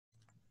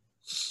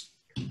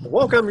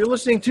Welcome. You're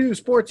listening to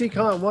Sports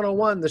Econ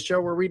 101, the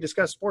show where we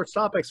discuss sports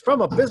topics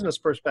from a business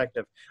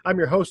perspective. I'm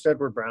your host,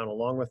 Edward Brown,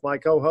 along with my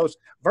co-host,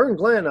 Vern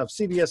Glenn of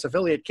CBS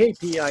affiliate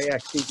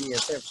KPIX-TV in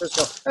San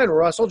Francisco, and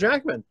Russell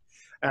Jackman.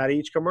 At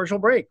each commercial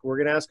break, we're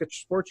going to ask a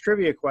sports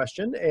trivia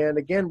question. And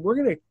again, we're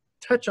going to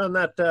touch on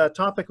that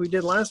topic we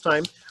did last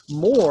time,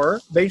 more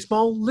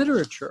baseball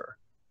literature.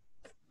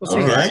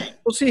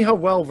 We'll see how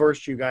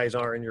well-versed you guys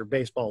are in your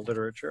baseball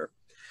literature.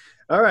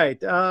 All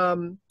right.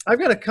 I've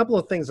got a couple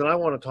of things that I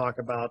want to talk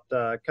about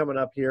coming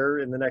up here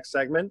in the next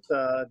segment.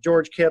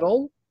 George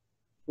Kittle,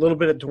 a little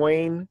bit of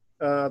Dwayne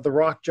The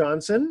Rock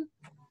Johnson.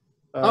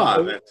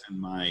 That's in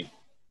my...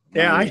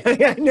 Yeah,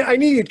 I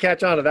knew you'd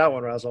catch on to that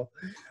one, Russell.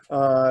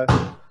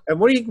 And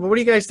what do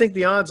you guys think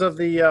the odds of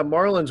the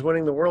Marlins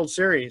winning the World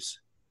Series?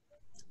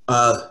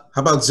 How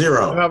about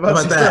zero? How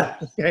about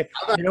that? Okay.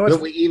 You know what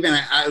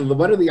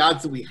are the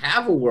odds that we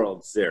have a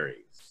World Series?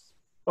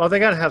 Well, they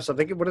got to have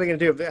something. What are they going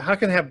to do? How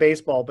can they have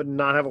baseball but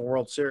not have a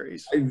World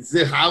Series?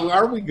 How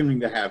are we going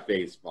to have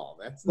baseball?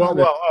 That's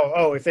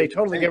if they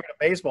totally get rid of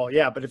baseball,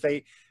 yeah. But if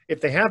they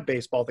have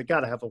baseball, they got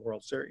to have a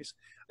World Series.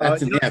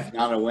 That's an if,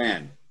 not a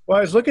when. Well,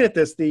 I was looking at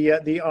this.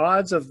 The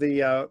odds of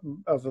the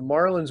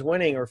Marlins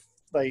winning are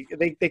like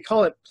they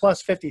call it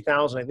plus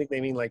 50,000. I think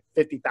they mean like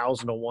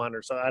 50,000 to 1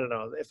 or something. I don't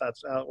know if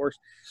that's how it works.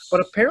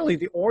 But apparently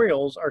the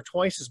Orioles are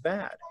twice as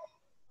bad.'t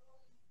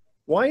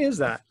is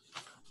that?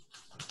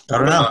 I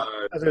don't know.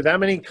 Are there that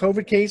many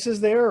COVID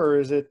cases there, or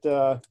is it?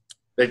 They're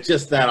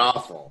just that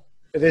awful.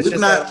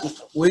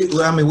 We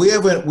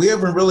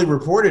haven't really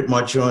reported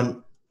much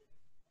on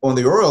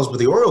the Orioles, but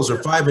the Orioles are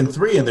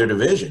 5-3 in their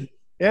division.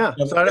 Yeah,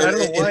 so I don't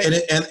know why.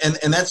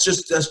 And that's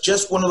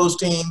just one of those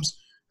teams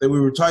that we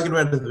were talking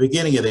about at the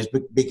beginning of this,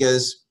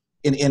 because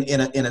in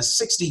a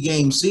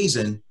 60-game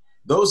season,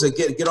 those that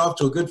get off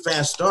to a good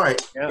fast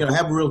start,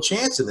 have a real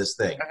chance in this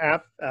thing.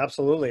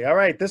 Absolutely. All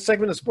right. This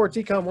segment of Sports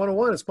Econ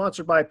 101 is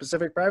sponsored by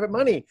Pacific Private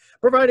Money,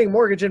 providing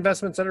mortgage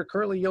investments that are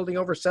currently yielding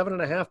over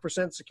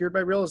 7.5% secured by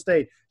real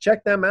estate.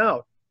 Check them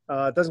out.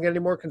 It doesn't get any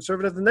more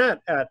conservative than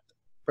that at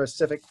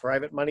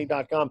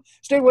pacificprivatemoney.com.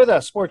 Stay with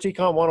us. Sports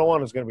Econ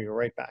 101 is going to be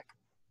right back.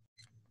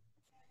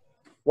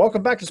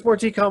 Welcome back to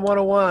Sports Econ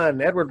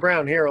 101. Edward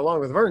Brown here, along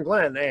with Vern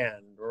Glenn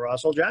and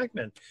Russell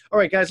Jackman. All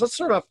right, guys, let's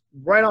start off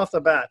right off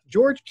the bat.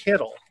 George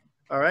Kittle,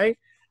 all right?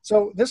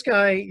 So this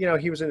guy,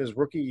 he was in his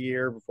rookie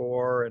year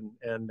before, and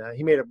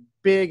he made a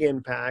big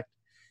impact.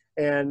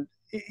 And,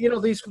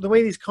 the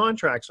way these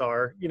contracts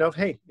are,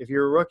 hey, if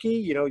you're a rookie,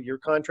 your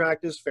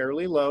contract is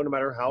fairly low no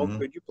matter how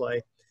good you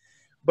play.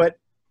 But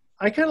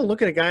I kind of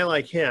look at a guy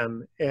like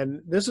him,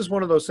 and this is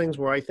one of those things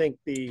where I think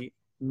the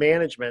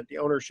management, the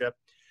ownership,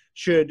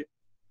 should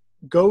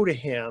go to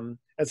him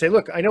and say,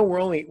 look, I know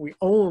we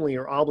only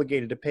are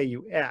obligated to pay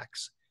you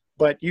X,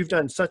 but you've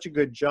done such a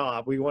good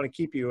job. We want to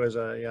keep you as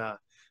a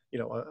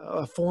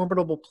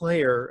formidable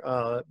player,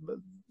 to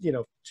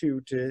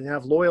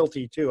have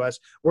loyalty to us.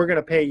 We're going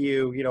to pay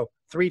you,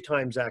 3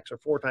 times X or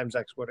 4 times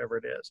X, whatever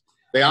it is.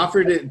 They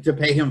offered to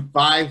pay him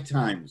 5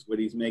 times what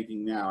he's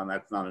making now, and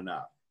that's not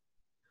enough.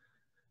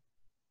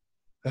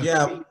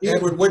 Yeah,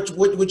 Edward,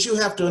 what you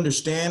have to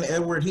understand,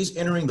 Edward, he's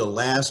entering the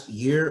last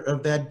year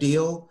of that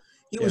deal.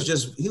 He was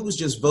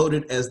just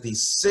voted as the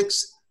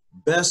 6th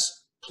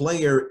best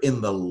player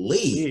in the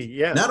league.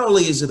 Yeah. Not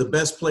only is he the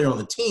best player on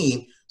the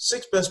team,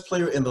 6th best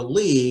player in the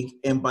league,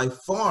 and by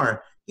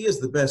far he is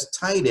the best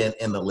tight end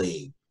in the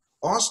league.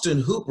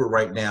 Austin Hooper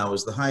right now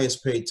is the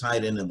highest paid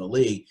tight end in the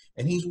league,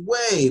 and he's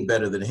way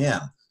better than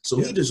him. So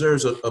he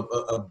deserves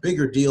a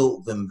bigger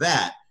deal than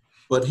that.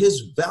 But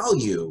his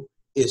value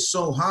is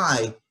so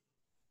high.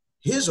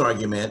 His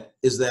argument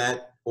is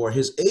that, or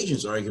his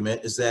agent's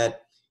argument is that,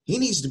 he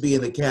needs to be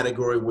in the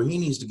category where he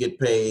needs to get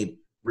paid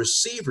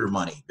receiver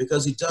money,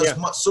 because he does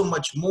so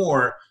much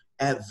more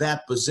at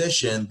that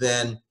position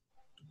than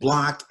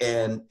block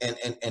and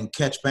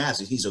catch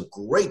passes. He's a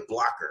great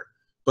blocker,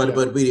 but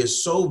he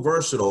is so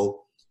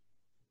versatile.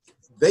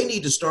 They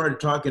need to start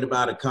talking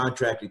about a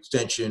contract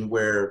extension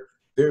where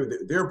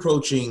they're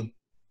approaching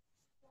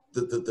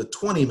the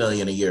 $20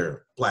 million a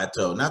year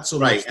plateau, not so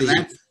much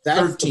the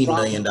 $13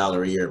 million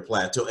a year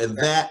plateau, and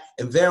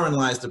therein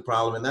lies the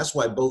problem, and that's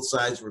why both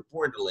sides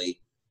reportedly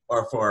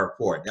are far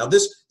apart. Now,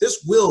 this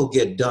will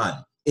get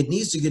done. It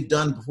needs to get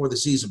done before the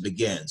season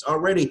begins.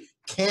 Already,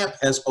 camp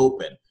has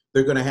opened.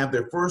 They're going to have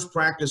their first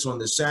practice on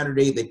this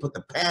Saturday. They put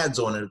the pads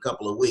on in a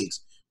couple of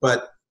weeks,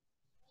 but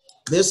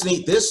this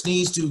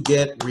needs to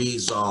get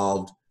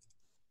resolved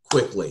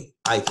quickly.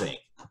 I think,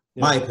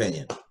 my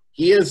opinion.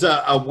 He is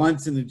a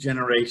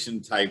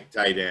once-in-a-generation type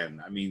tight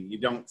end. I mean, you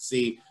don't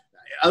see,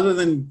 other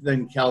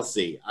than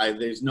Kelsey,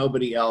 there's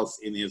nobody else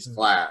in his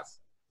class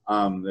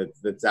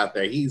that's out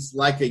there. He's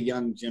like a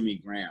young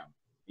Jimmy Graham,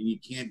 and you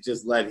can't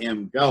just let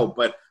him go.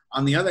 But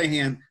on the other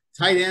hand,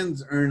 tight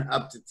ends earn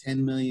up to $10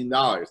 million.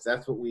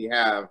 That's what we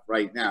have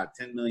right now,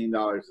 $10 million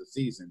a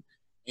season.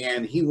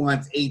 And he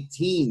wants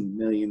 $18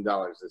 million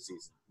a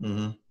season.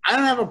 Mm-hmm. I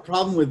don't have a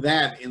problem with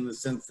that in the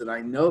sense that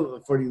I know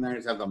that the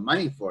 49ers have the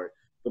money for it.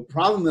 The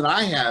problem that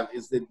I have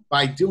is that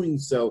by doing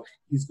so,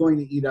 he's going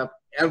to eat up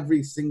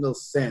every single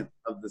cent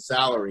of the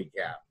salary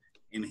cap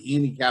and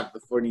handicap the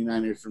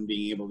 49ers from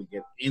being able to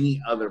get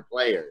any other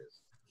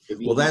players.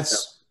 Well,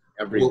 that's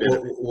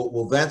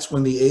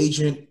when the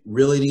agent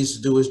really needs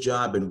to do his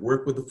job and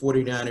work with the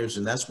 49ers,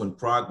 and that's when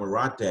Prag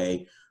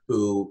Marate,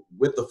 who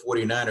with the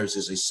 49ers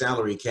is a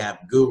salary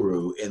cap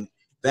guru, and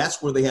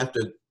that's where they have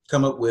to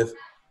come up with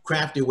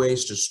crafty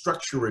ways to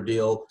structure a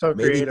deal, so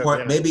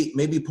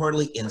maybe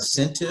partly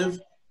incentive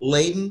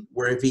laden,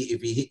 where if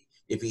he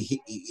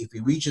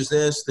reaches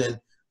this, then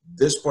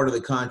this part of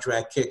the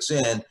contract kicks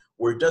in,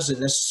 where it doesn't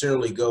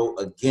necessarily go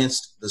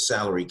against the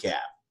salary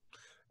cap.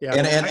 Yeah,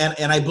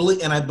 and I believe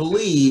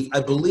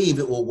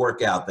it will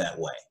work out that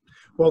way.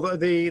 Well,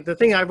 the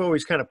thing I've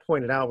always kind of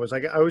pointed out was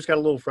I always got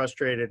a little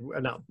frustrated.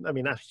 No, I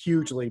mean not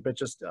hugely, but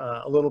just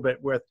a little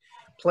bit with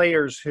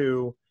players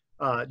who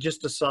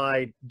just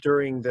decide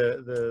during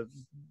the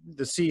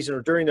season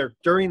or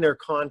during their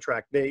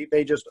contract,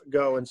 they just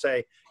go and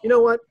say, you know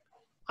what,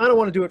 I don't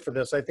want to do it for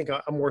this. I think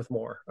I'm worth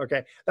more.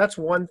 Okay, that's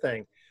one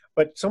thing.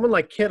 But someone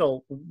like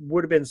Kittle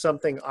would have been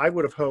something I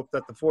would have hoped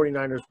that the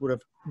 49ers would have,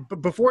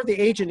 before the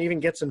agent even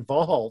gets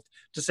involved,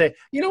 to say,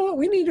 you know what,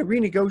 we need to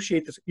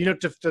renegotiate this, you know,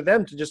 to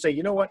them to just say,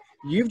 you know what,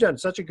 you've done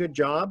such a good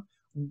job.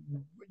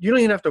 You don't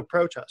even have to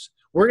approach us.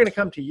 We're going to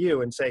come to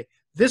you and say,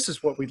 this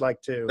is what we'd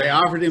like to. They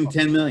offered him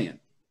 $10 million.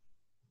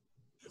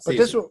 But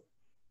this will,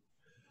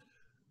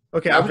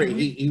 okay.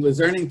 He was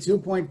earning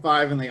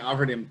 2.5 and they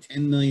offered him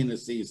 $10 million a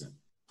season.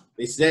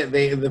 They said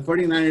the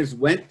 49ers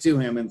went to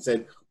him and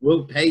said,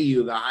 we'll pay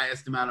you the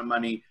highest amount of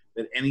money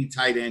that any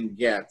tight end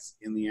gets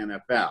in the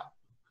NFL.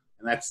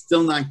 And that's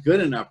still not good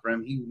enough for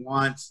him. He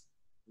wants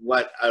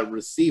what a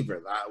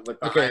receiver.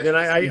 Then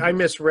I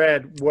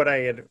misread what I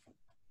had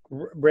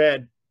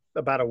read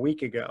about a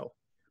week ago,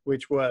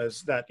 which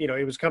was that, you know,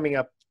 it was coming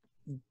up.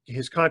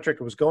 His contract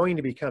was going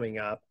to be coming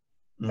up.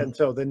 Mm-hmm. And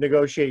so the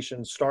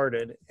negotiations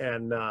started.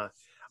 And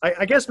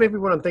I guess maybe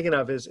what I'm thinking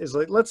of is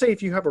like, let's say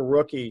if you have a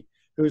rookie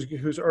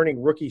who's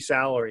earning rookie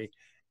salary,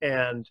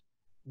 and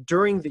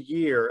during the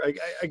year,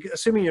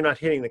 assuming you're not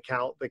hitting the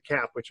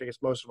cap, which I guess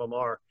most of them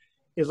are,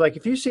 is like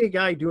if you see a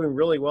guy doing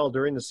really well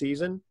during the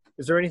season,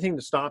 is there anything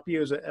to stop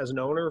you as an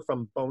owner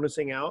from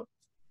bonusing out?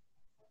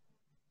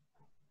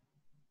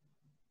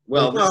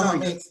 Well, I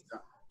mean,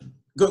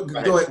 go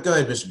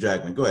ahead, Mr.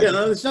 Jackman. Go ahead. Yeah,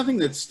 no, there's nothing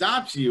that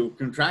stops you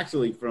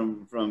contractually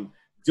from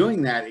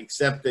doing that,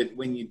 except that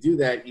when you do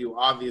that, you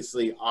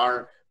obviously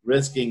are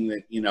risking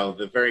that, you know,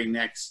 the very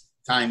next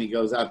time he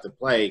goes out to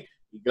play,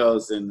 he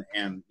goes and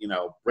you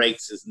know,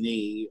 breaks his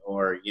knee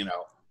or, you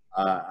know,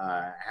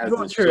 has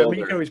his shoulder. I mean,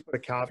 you can always put a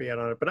caveat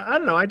on it, but I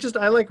don't know.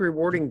 I like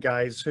rewarding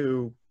guys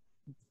who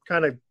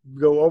kind of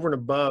go over and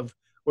above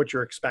what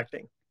you're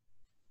expecting.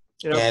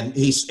 You know? And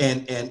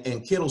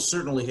and Kittle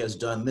certainly has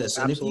done this.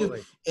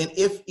 Absolutely. And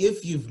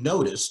if you've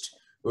noticed,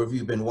 or if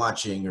you've been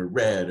watching or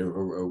read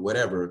or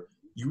whatever,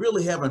 you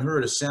really haven't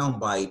heard a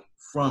soundbite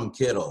from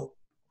Kittle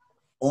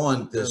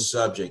on this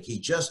subject. He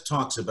just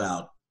talks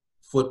about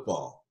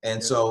football,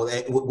 and so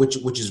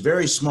which is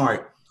very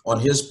smart on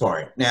his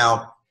part.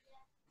 Now,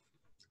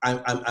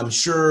 I'm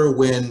sure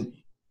when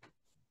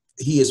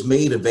he is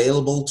made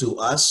available to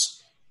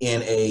us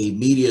in a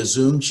media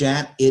Zoom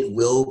chat, it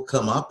will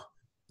come up,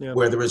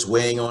 whether it's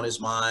weighing on his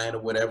mind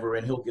or whatever,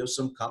 and he'll give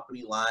some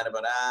company line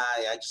about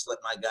I just let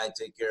my guy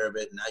take care of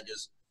it, and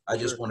I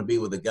just want to be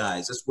with the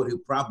guys. That's what he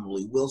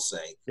probably will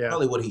say.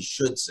 Probably what he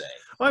should say.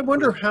 I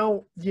wonder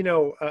how, you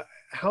know,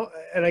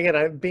 and again,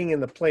 I'm being in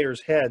the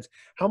players' heads,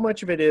 how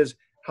much of it is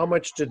how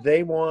much do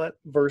they want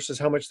versus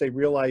how much they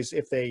realize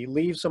if they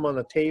leave some on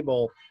the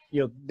table,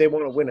 you know, they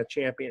want to win a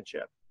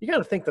championship. You got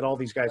to think that all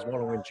these guys want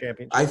to win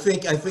championships. I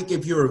think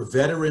if you're a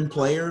veteran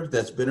player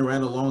that's been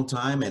around a long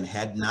time and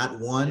had not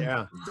won,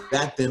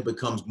 that then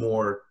becomes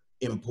more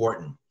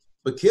important.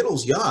 But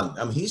Kittle's young.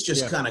 I mean, he's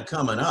just kind of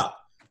coming up.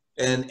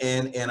 And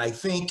I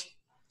think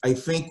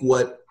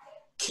what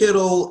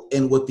Kittle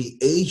and what the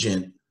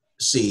agent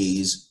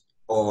sees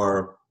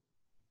are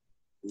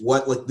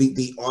what like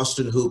the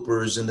Austin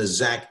Hoopers and the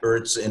Zach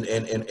Ertz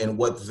and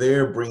what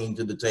they're bringing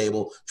to the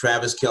table,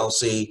 Travis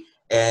Kelce,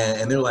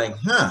 and they're like,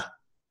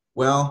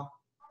 well,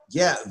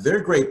 yeah,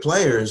 they're great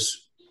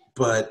players,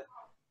 but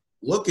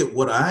look at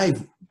what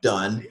I've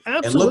done.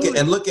 Absolutely.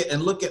 and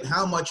look at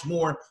how much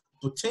more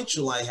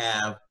potential I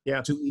have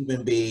to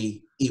even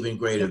be even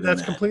greater than that.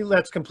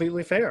 That's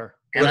completely fair.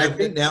 And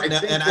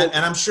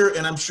I'm sure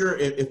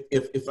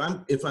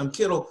if I'm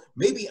Kittle,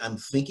 maybe I'm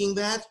thinking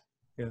that,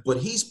 but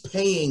he's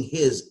paying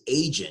his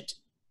agent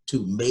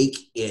to make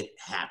it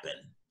happen.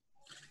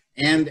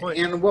 And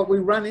what we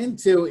run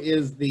into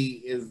is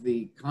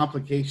the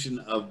complication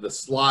of the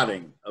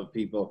slotting of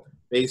people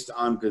based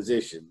on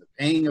position, the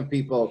paying of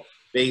people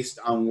based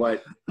on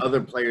what other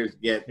players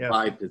get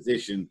by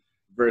position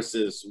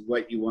versus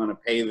what you want to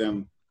pay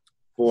them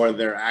for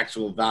their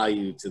actual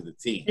value to the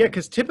team. Yeah,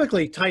 because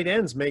typically tight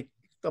ends make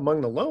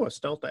among the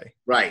lowest, don't they?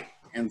 Right,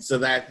 and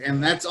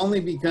that's only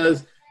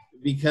because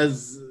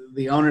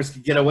the owners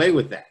could get away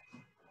with that.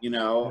 You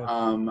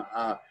know,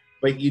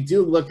 But you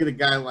do look at a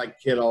guy like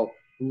Kittle,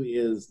 who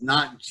is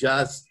not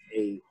just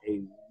a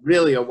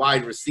really a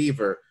wide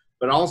receiver,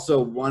 but also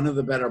one of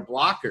the better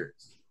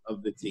blockers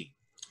of the team.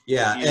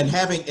 Yeah, and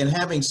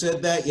having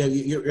said that, yeah,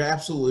 you're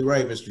absolutely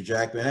right, Mr.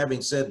 Jackman.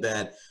 Having said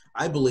that,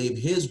 I believe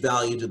his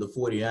value to the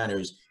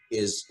 49ers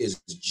is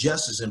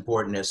just as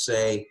important as,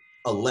 say,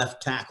 a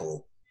left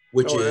tackle,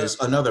 which is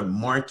another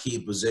marquee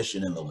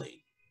position in the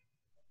league.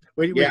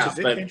 Which is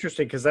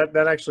interesting because that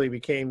actually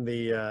became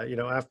the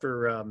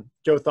after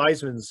Joe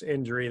Theismann's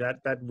injury,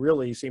 that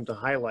really seemed to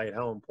highlight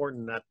how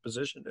important that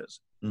position is.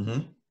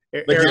 Mm-hmm.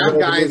 But now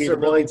guys are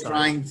really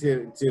trying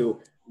to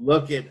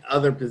look at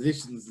other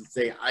positions and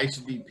say, I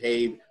should be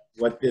paid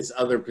what this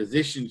other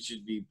position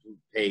should be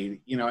paid.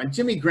 And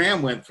Jimmy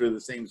Graham went through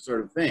the same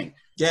sort of thing.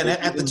 Yeah, and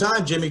at the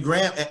time, Jimmy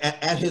Graham,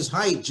 at his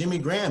height, Jimmy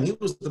Graham, he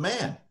was the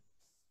man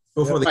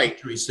before the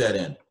injury set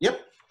in.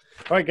 Yep.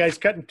 All right, guys,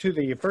 cutting to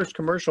the first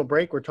commercial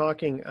break. We're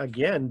talking,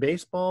 again,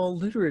 baseball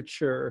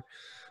literature.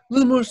 A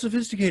little more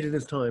sophisticated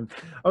this time.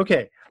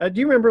 Okay. Do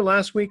you remember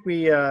last week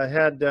we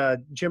had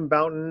Jim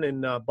Bouton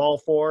in Ball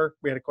 4?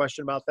 We had a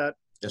question about that.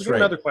 That's right.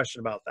 Another question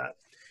about that.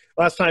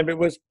 Last time it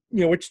was,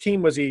 which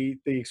team was he?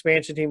 The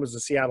expansion team was the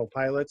Seattle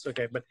Pilots.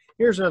 Okay, but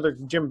here's another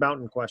Jim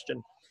Bouton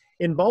question.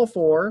 In Ball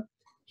 4,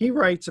 he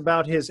writes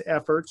about his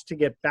efforts to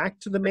get back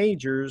to the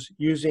majors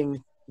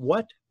using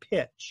what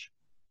pitch?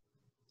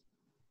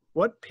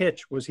 What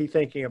pitch was he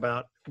thinking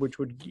about which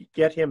would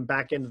get him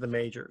back into the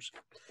majors?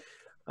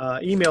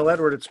 Email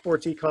Edward at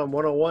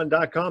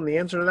sportsecon101.com. The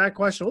answer to that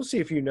question. We'll see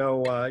if you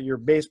know your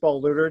baseball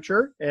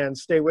literature, and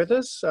stay with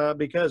us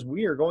because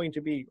we are going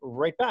to be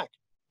right back.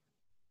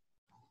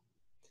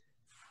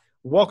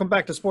 Welcome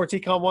back to Sports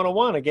Econ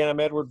 101. Again, I'm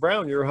Edward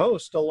Brown, your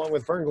host, along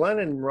with Vern Glenn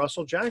and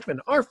Russell Jackman.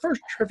 Our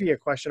first trivia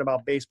question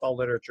about baseball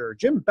literature.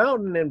 Jim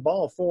Bouton in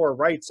Ball 4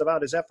 writes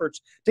about his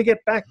efforts to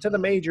get back to the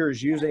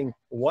majors using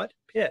what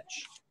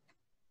pitch?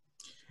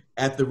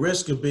 At the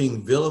risk of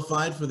being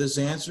vilified for this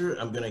answer,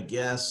 I'm going to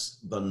guess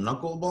the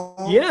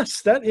knuckleball.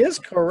 Yes, that is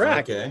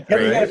correct. Okay.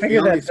 The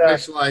only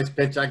specialized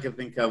pitch I could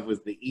think of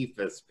was the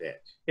ephus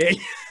pitch.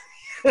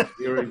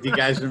 Do you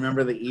guys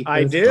remember the ephus?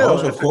 I do.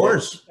 Oh, of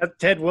course.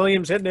 Ted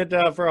Williams hitting it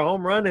for a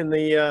home run in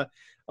the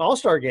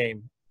All-Star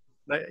game,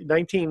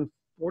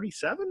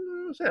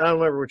 1947? I don't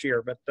remember which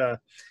year, but that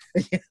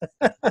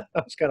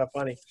was kind of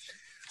funny.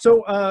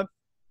 So,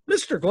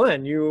 Mr.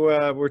 Glenn, you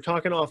were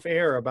talking off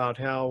air about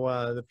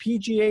how the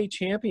PGA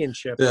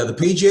Championship. The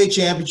PGA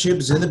Championship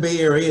is in the Bay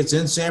Area. It's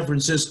in San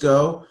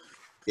Francisco.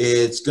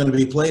 It's going to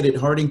be played at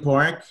Harding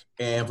Park.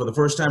 And for the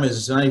first time in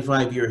its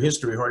 95-year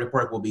history, Harding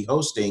Park will be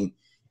hosting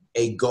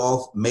a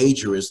golf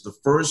major. It's the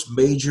first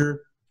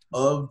major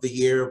of the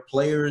year.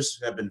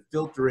 Players have been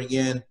filtering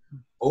in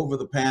over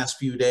the past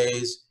few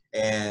days.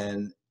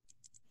 And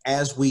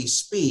as we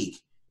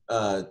speak,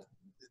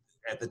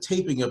 at the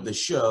taping of the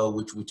show,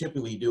 which we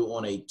typically do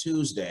on a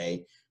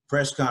Tuesday,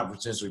 press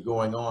conferences are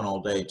going on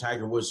all day.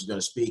 Tiger Woods is going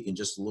to speak in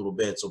just a little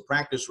bit. So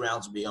practice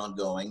rounds will be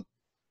ongoing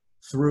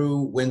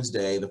through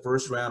Wednesday. The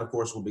first round, of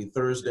course, will be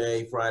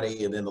Thursday,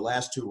 Friday, and then the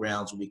last two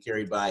rounds will be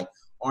carried by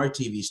our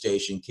TV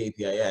station,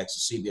 KPIX, a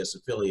CBS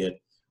affiliate,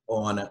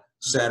 on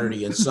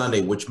Saturday and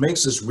Sunday. Which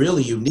makes this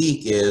really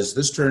unique is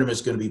this tournament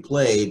is going to be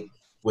played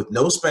with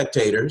no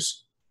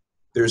spectators.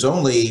 There's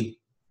only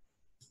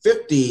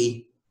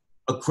 50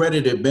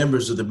 accredited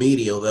members of the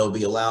media that will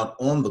be allowed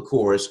on the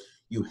course.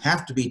 You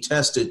have to be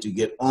tested to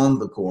get on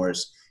the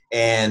course,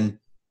 and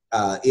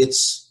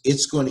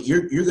it's going to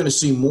you're going to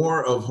see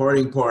more of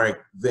Harding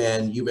Park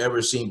than you've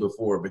ever seen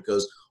before,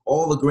 because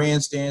all the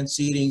grandstand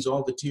seatings,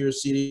 all the tier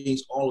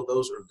seatings, all of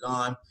those are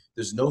gone.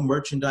 There's no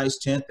merchandise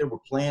tent. There were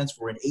plans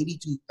for an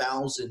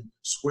 82,000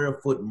 square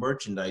foot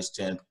merchandise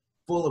tent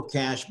full of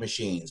cash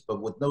machines,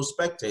 but with no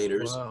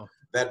spectators. Wow.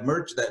 That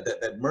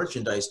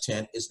merchandise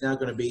tent is now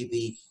going to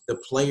be the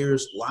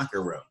players'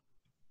 locker room.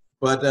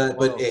 But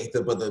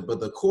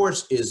the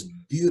course is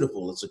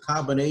beautiful. It's a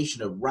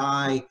combination of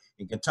rye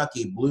and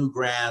Kentucky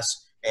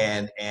bluegrass,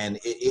 and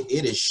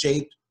it is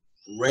shaped,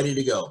 ready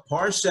to go.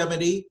 Par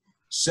 70,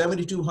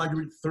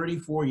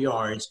 7,234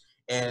 yards,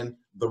 and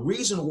the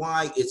reason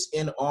why it's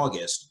in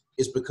August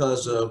is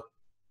because of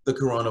the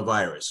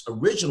coronavirus.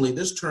 Originally,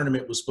 this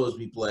tournament was supposed to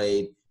be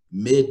played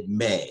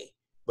mid-May,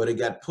 but it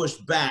got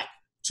pushed back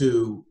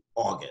to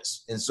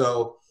August, and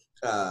so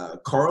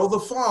Carl the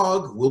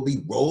Fog will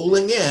be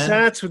rolling in.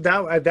 That's the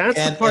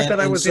part that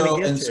I was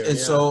going to get to.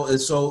 So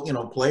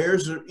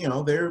players are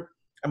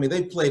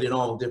they've played in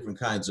all different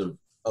kinds of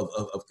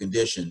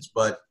conditions,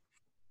 but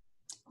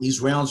these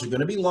rounds are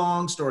going to be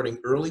long, starting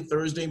early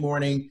Thursday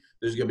morning.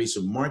 There's going to be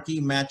some marquee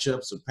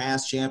matchups of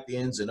past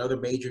champions and other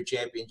major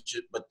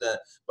championships, but the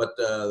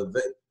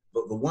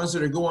ones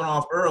that are going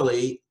off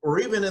early or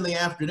even in the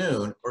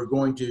afternoon are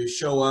going to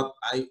show up,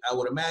 I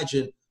would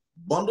imagine,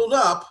 bundled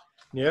up,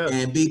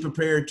 and be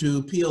prepared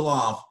to peel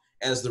off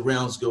as the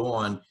rounds go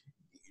on,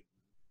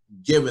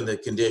 given the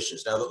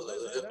conditions. Now,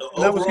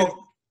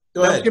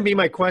 Go That was ahead. going to be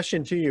my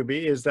question to you,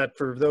 is that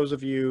for those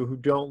of you who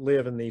don't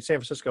live in the San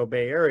Francisco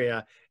Bay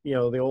Area, the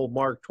old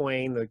Mark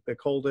Twain, the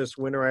coldest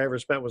winter I ever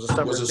spent was a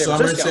summer Was in a San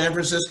summer in Francisco. San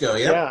Francisco?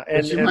 Yep. Yeah,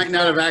 Which you might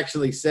not have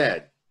actually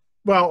said.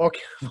 well,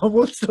 okay,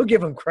 we'll still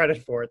give him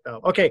credit for it, though.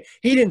 Okay,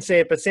 he didn't say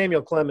it, but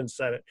Samuel Clemens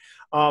said it.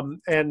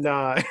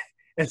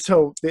 And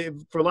so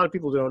for a lot of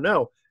people who don't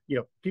know,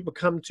 people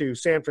come to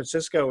San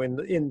Francisco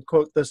in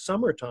quote the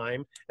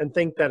summertime and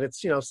think that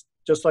it's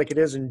just like it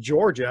is in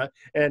Georgia,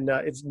 and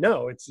it's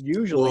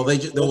usually they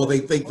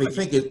think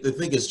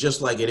it's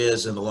just like it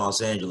is in the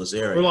Los Angeles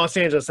area. or Los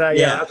Angeles.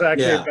 That's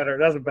actually better.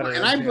 That's a better.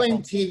 And I blame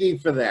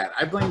TV for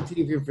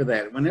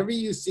that. Whenever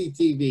you see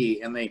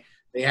TV and they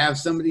have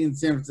somebody in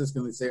San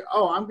Francisco and they say,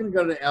 "Oh, I'm going to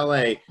go to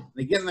LA." And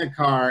they get in their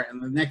car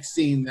and the next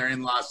scene they're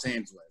in Los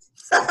Angeles.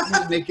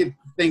 Make it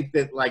think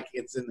that like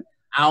it's an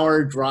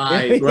hour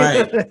drive.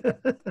 Right.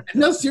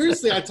 No,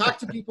 seriously, I talk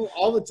to people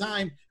all the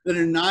time that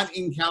are not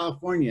in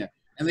California.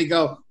 And they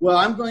go, "Well,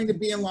 I'm going to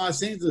be in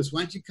Los Angeles.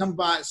 Why don't you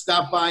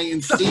stop by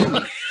and see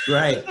me?"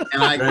 Right.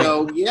 And I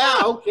go,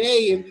 "Yeah,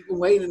 okay." And you can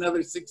wait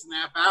another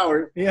 6.5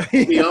 hours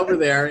to be over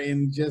there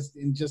in just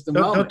a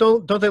moment.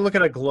 Don't they look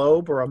at a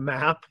globe or a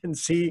map and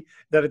see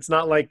that it's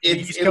not like the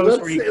East Coast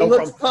looks, where you it go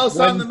looks from close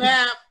on the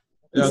map.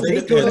 No,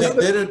 they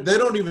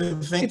don't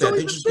even think that.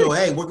 They just go,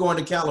 "Hey, we're going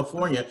to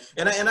California,"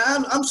 and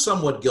I'm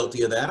somewhat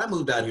guilty of that. I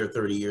moved out here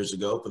 30 years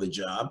ago for the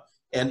job,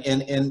 and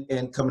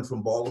coming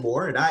from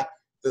Baltimore, and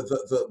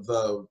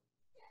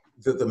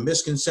the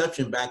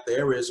misconception back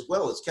there is,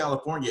 well, it's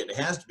California. It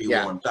has to be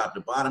warm top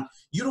to bottom.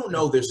 You don't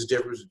know there's a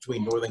difference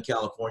between Northern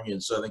California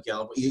and Southern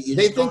California.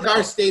 They think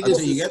our state is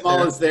as small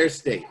as their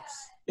states.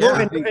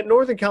 Yeah. And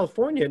Northern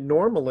California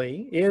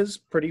normally is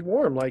pretty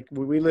warm. Like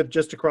we live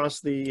just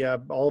across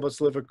all of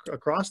us live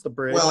across the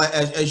bridge. Well,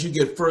 as you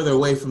get further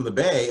away from the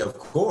bay, of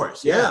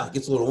course. Yeah. It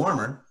gets a little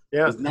warmer.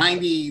 Yeah. It was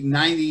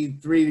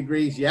 93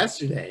 degrees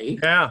yesterday.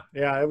 Yeah.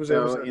 It was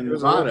in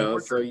Nevada.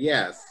 So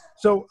yes.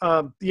 So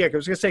I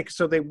was gonna say,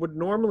 so they would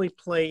normally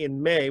play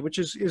in May, which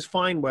is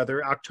fine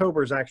weather.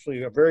 October is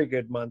actually a very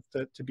good month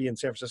to be in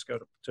San Francisco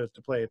to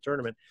play a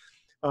tournament.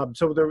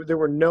 So there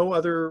were no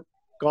other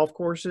golf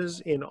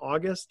courses in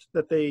August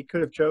that they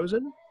could have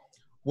chosen.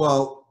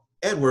 Well,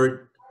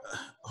 Edward,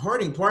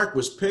 Harding Park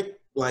was picked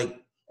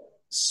like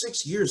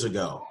 6 years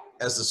ago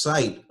as the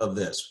site of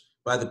this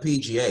by the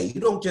PGA.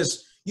 You don't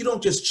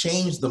just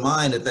change the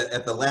mind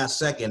at the last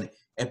second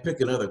and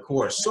pick another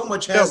course. So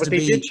much has to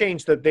be. They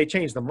changed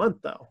the month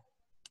though.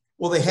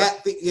 Well, they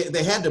had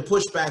to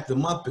push back the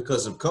month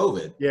because of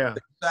COVID. Yeah,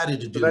 they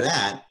decided to do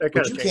that,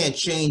 but you can't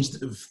change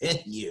the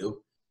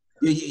venue.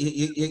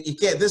 You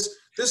can't. This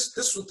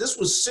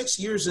was 6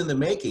 years in the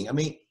making. I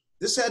mean,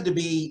 this had to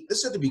be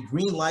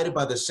green lighted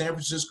by the San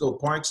Francisco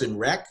Parks and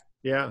Rec.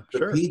 Yeah, the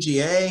sure.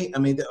 PGA. I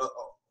mean,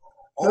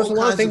 there's a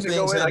lot of things that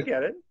go in. I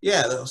get it.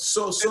 Yeah,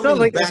 so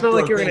many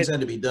backdoor things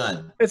had to be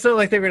done. It's not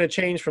like they're going to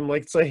change from,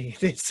 like, say,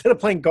 instead of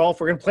playing golf,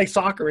 we're going to play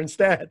soccer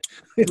instead.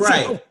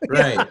 Right.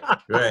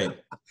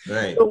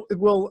 So,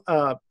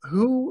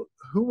 who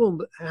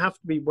will have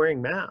to be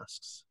wearing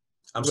masks?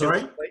 I'm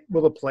sorry?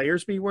 Will the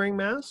players be wearing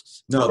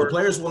masks? No, the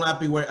players will not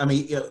be wearing. I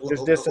mean,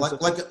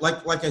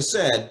 like I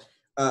said,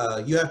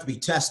 you have to be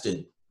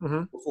tested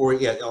before.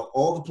 Yeah,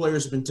 all the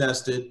players have been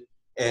tested.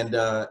 And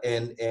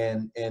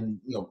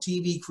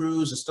TV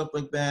crews and stuff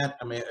like that,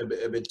 I mean,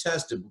 have been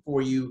tested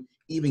before you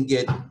even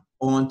get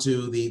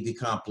onto the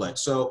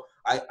complex. So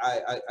I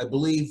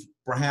believe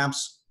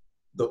perhaps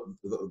the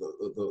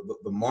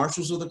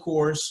marshals of the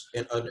course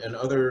and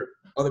other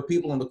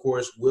people on the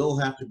course will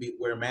have to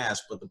wear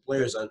masks, but the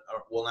players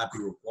will not be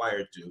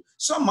required to.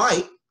 Some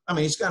might. I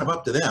mean, it's kind of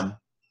up to them.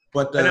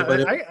 But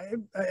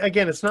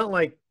again, it's not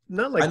like.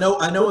 I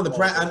know in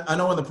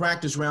the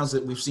practice rounds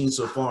that we've seen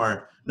so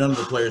far, none of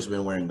the players have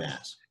been wearing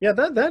masks. Yeah,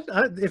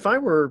 if I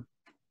were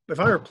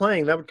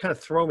playing, that would kind of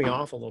throw me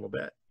off a little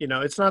bit.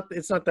 It's not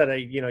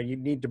that you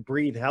need to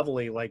breathe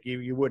heavily like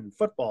you would in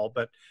football,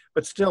 but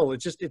still,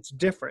 it's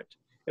different.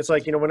 It's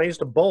like, when I used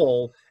to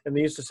bowl and they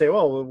used to say,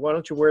 "Well, why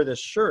don't you wear this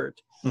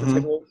shirt?" It's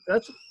like, well,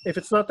 if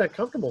it's not that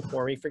comfortable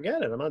for me,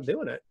 forget it. I'm not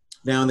doing it.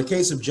 Now, in the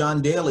case of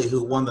John Daly,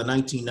 who won the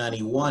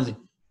 1991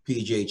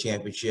 PGA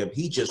Championship,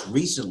 he just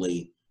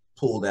recently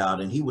pulled out,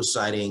 and he was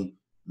citing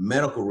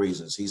medical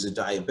reasons. He's a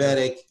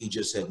diabetic. He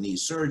just had knee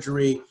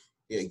surgery.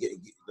 The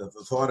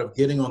thought of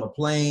getting on a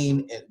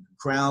plane and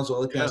crowds,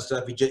 all that kind of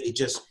stuff. He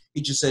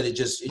just said it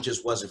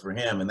just wasn't for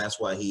him, and that's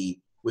why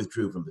he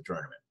withdrew from the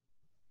tournament.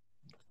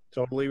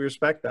 Totally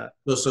respect that.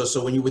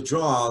 So when you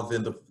withdraw,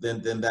 then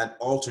that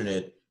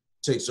alternate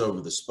takes over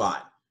the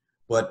spot.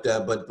 But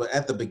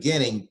at the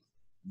beginning,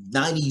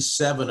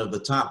 97 of the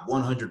top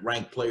 100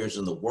 ranked players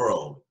in the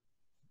world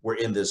were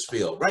in this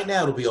field. Right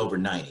now, it'll be over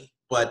 90.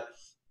 But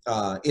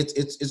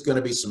it's going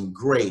to be some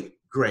great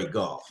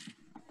golf.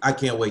 I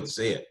can't wait to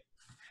see it.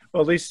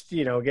 Well, at least,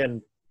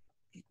 again,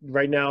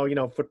 right now,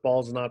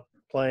 football's not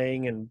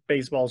playing and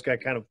baseball's got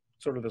kind of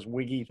sort of this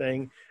wiggy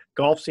thing.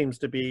 Golf seems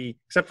to be,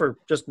 except for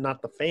just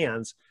not the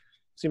fans,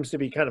 seems to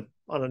be kind of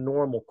on a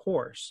normal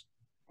course,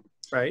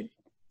 right?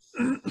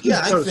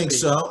 Yeah, I so to think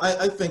speak. so.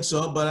 I think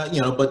so. But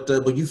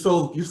but you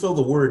throw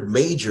the word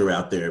major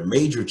out there,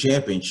 major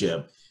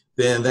championship,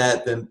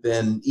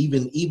 then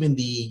even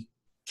the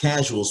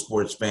casual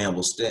sports fan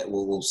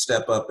will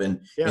step up Yeah,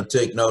 and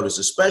take notice,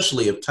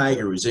 especially if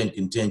Tiger is in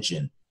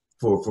contention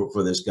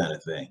for this kind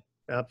of thing.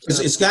 Because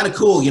it's kind of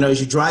cool, as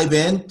you drive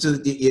in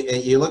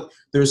you look,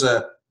 there's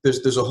a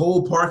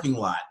whole parking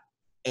lot,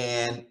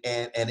 and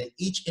in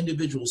each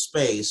individual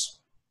space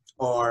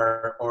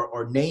are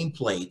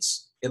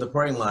nameplates in the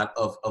parking lot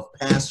of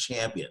past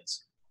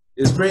champions.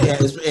 It's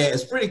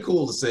pretty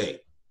cool to see.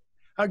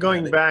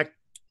 Going back,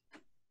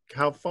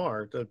 how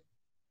far the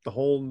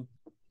whole?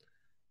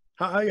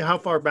 How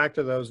far back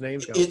do those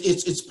names go?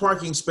 It's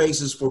parking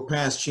spaces for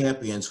past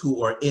champions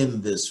who are in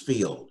this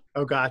field.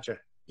 Oh, gotcha.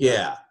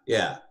 Yeah.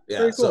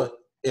 Very cool. So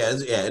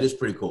it is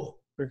pretty cool.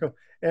 Very cool.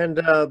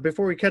 And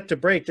before we cut to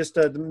break, just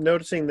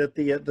noticing that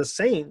the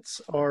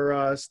Saints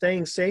are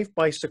staying safe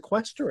by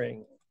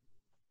sequestering.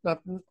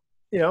 Not,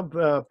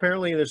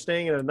 apparently they're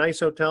staying in a nice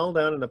hotel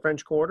down in the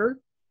French Quarter,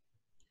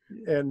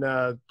 and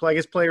I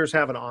guess players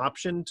have an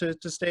option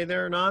to stay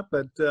there or not.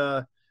 But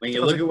when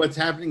you look at what's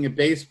happening in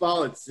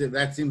baseball,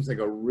 that seems like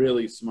a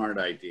really smart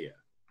idea.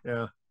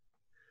 Yeah.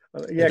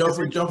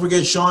 Don't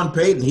forget Sean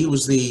Payton. He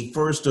was the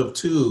first of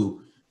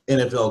 2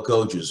 NFL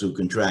coaches who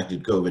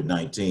contracted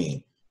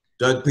COVID-19.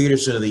 Doug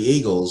Peterson of the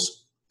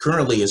Eagles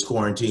currently is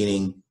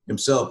quarantining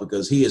himself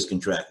because he has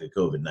contracted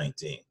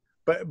COVID-19.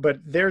 But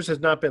theirs has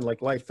not been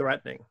like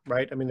life-threatening,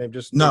 right? I mean, they've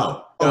just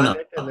no, and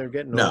they're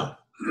getting no.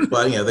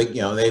 But they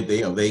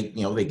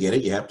get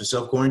it. You have to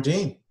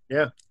self-quarantine.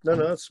 Yeah, no,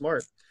 that's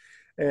smart.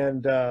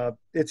 And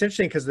it's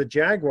interesting because the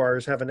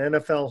Jaguars have an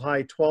NFL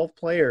high 12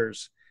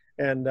 players,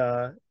 and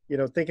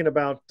thinking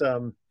about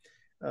the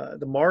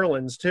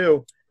Marlins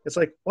too. It's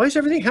like, why is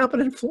everything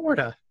happening in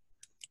Florida?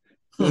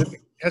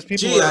 Has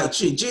people?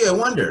 I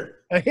wonder.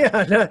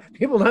 Yeah,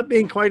 people not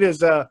being quite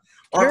as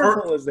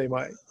careful as they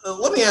might.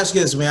 Let me ask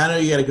you this, man. I know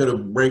you got to go to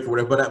break or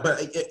whatever, but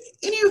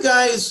any of you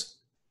guys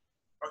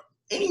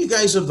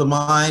of the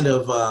mind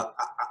of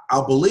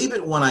I'll believe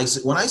it when I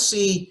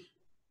see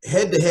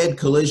head-to-head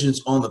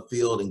collisions on the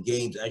field and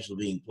games actually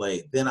being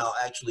played, then I'll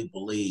actually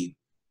believe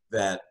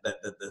that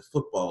the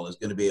football is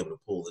going to be able to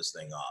pull this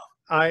thing off.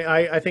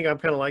 I think I'm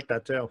kind of like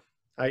that too.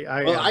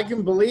 I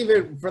can believe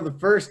it for the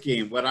first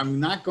game. What I'm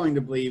not going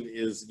to believe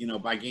is,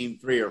 by game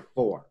 3 or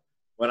 4.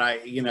 What I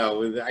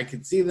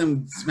could see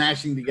them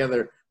smashing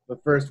together the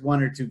first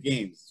 1 or 2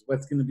 games.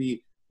 What's going to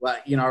be,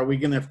 are we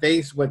going to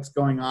face what's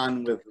going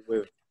on with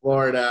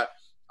Florida?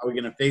 Are we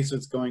going to face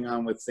what's going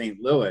on with St.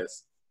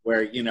 Louis,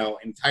 where,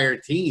 entire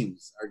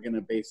teams are going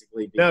to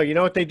basically be. No, you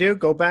know what they do?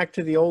 Go back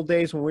to the old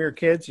days when we were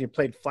kids. You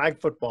played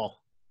flag football.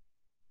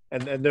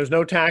 And there's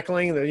no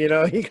tackling.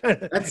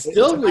 That's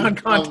still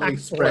probably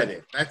spread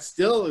it. That's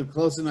still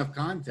close enough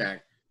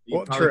contact.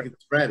 You probably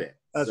could spread it.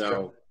 That's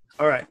true.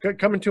 All right,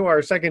 coming to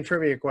our second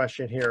trivia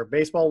question here.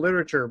 Baseball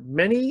literature.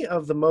 Many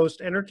of the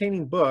most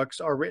entertaining books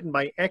are written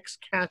by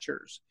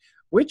ex-catchers.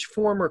 Which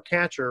former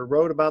catcher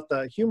wrote about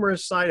the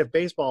humorous side of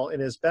baseball in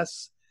his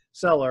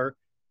bestseller,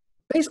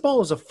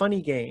 Baseball is a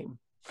Funny Game?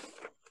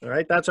 All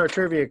right, that's our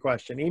trivia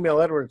question. Email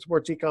Edward at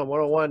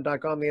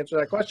sportsecon101.com to answer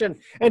that question.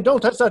 And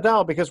don't touch that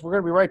dial because we're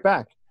going to be right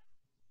back.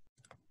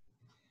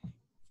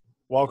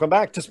 Welcome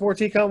back to Sports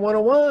Econ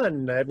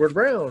 101. Edward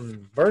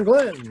Brown, Vern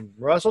Glenn,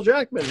 Russell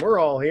Jackman, we're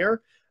all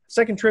here.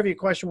 Second trivia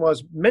question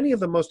was, many of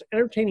the most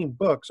entertaining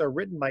books are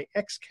written by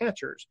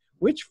ex-catchers.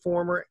 Which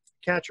former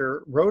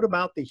catcher wrote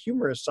about the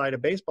humorous side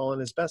of baseball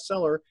in his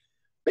bestseller,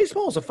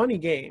 Baseball is a Funny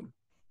Game?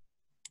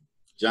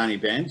 Johnny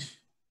Bench?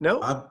 No.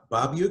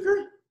 Bob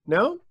Uecker?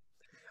 No.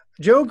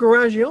 Joe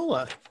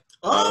Garagiola.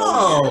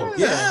 Oh,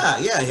 yeah.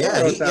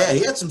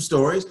 He had some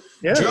stories.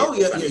 Yeah.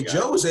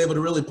 Joe was able to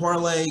really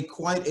parlay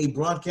quite a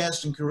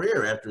broadcasting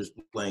career after his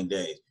playing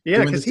days.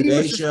 Yeah, because he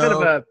was just kind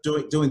of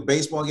doing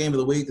baseball game of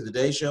the week at the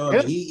Today Show.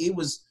 Yep. I mean, he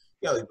was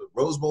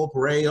Rose Bowl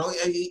parade. Oh,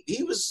 yeah,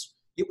 he was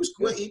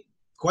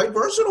quite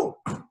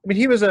versatile. I mean,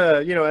 he was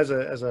as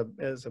a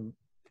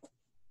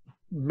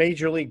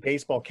Major League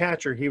Baseball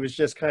catcher, he was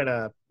just kind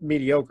of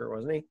mediocre,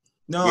 wasn't he?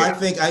 No, yeah.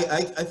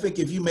 I think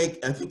if you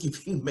make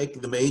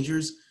the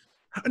majors.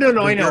 No,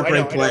 I know. You're a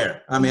great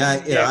player. I mean,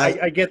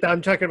 I get that.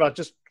 I'm talking about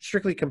just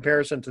strictly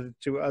comparison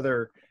to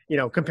other,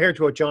 compared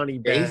to a Johnny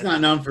Bench. Yeah, he's not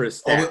known for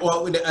his stats.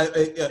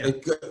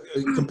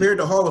 Compared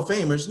to Hall of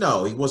Famers,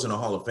 no, he wasn't a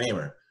Hall of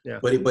Famer. Yeah.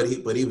 But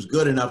he was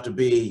good enough to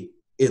be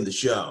in the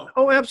show.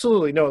 Oh,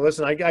 absolutely. No,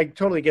 listen, I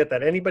totally get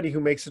that. Anybody who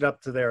makes it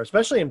up to there,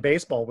 especially in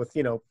baseball with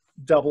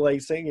double A,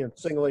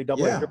 single A,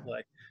 double A, triple A,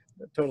 I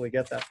totally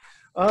get that.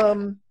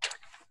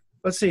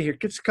 Let's see here.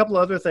 Just a couple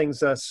other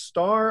things.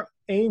 Star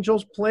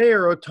Angels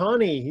player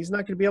Ohtani, he's not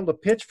going to be able to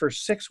pitch for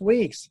 6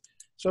 weeks.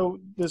 So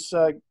this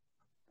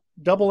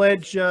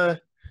double-edged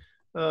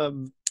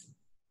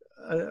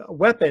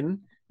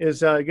weapon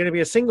is going to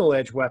be a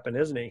single-edged weapon,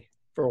 isn't he?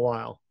 For a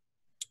while,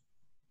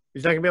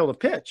 he's not going to be able to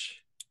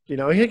pitch. He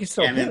can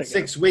still. And in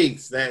 6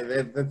 weeks,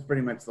 that's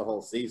pretty much the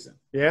whole season.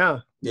 Yeah.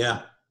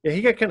 Yeah. Yeah,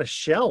 he got kind of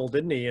shelled,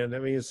 didn't he? And I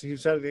mean, his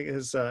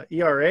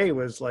ERA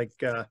was like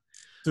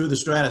through the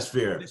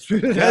stratosphere. That's-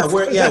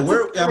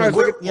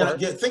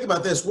 Think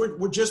about this.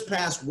 We're just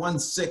past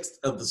 1/6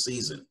 of the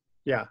season.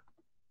 Yeah.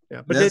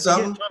 But That's did he get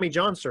something? Tommy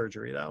John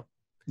surgery though?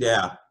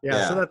 Yeah.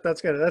 So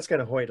that's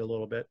gonna hoit a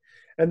little bit.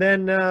 And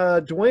then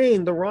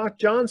Dwayne The Rock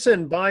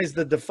Johnson buys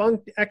the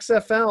defunct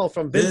XFL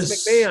from Vince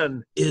This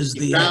McMahon. is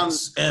the He found-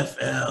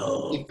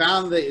 XFL. He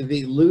found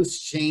the loose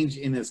change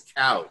in his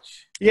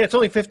couch. Yeah, it's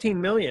only $15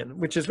 million,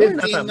 which is really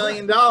not $15 that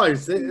million.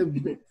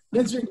 much.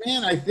 Vince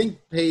McMahon, I think,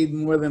 paid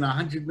more than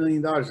 $100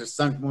 million, or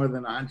sunk more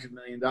than $100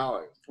 million.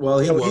 Well,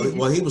 he So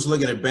was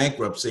looking at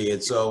bankruptcy,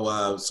 and so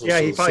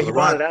He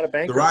bought it out of The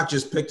bankruptcy. Rock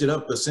just picked it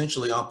up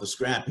essentially off the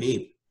scrap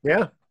heap.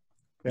 Yeah.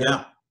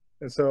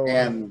 And so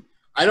And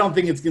I don't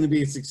think it's going to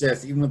be a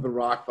success, even with The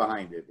Rock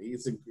behind it.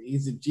 He's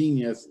a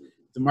genius,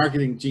 he's a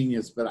marketing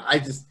genius, but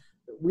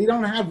we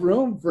don't have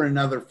room for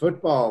another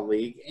football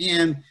league,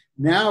 and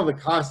now the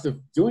cost of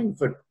doing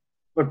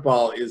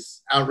football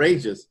is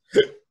outrageous.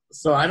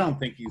 So I don't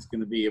think he's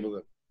going to be able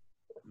to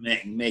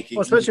make it.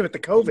 Well, especially with the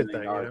COVID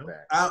thing, you know?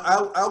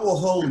 I will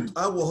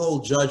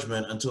hold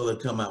judgment until they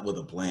come out with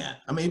a plan.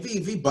 I mean,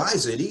 if he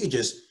buys it, he can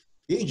just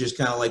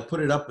kind of like put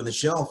it up in the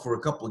shelf for a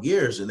couple of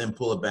years and then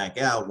pull it back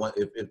out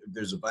if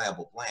there's a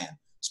viable plan.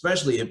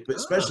 Especially if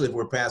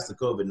we're past the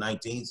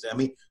COVID-19. I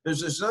mean,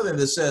 there's nothing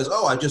that says,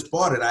 "Oh, I just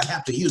bought it. I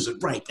have to use it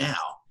right now."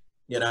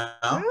 You know?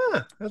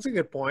 Yeah, that's a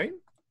good point.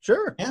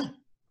 Sure. Yeah.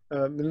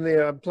 And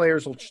the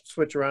players will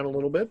switch around a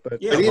little bit, but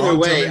Yeah. But either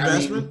way, I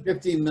mean, investment.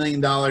 $15 million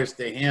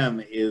to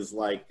him is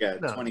like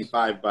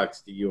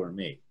 $25 to you or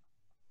me.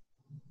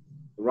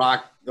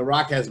 The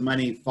Rock has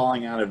money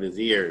falling out of his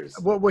ears.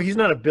 well, he's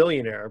not a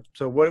billionaire,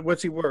 so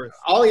what's he worth?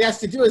 All he has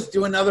to do is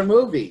do another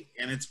movie,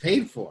 and it's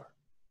paid for.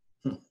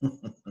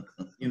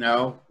 You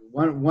know,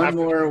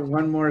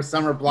 one more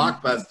summer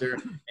blockbuster,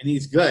 and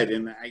he's good.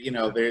 And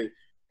there.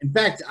 In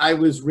fact, I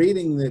was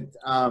reading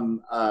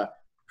that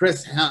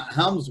Chris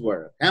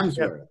Hemsworth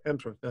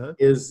Hemsworth,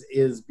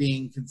 is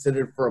being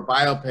considered for a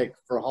biopic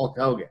for Hulk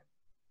Hogan.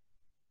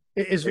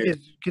 Is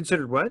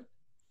considered what?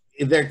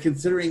 They're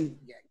considering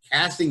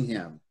casting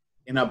him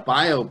in a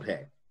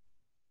biopic,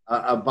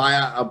 a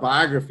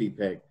biography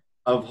pic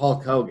of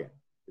Hulk Hogan.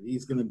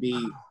 He's going to be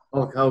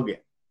Hulk Hogan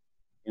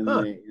in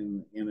a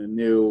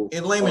new.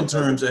 In layman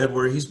terms,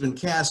 Edward, he's been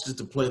casted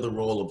to play the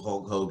role of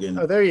Hulk Hogan.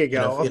 Oh, there you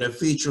go. In a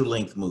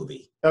feature-length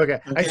movie. Okay.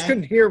 I just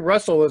couldn't hear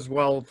Russell as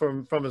well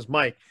from his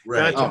mic.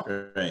 Right.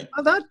 Gotcha. Right.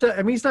 I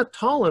mean, he's not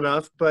tall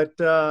enough, but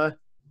Well,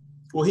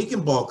 he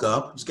can bulk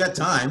up. He's got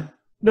time.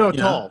 no,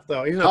 tall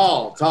though. He's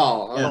not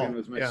Tall. Yeah. Hogan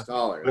was much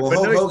taller. Well, But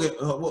Hulk no, Hogan.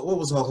 What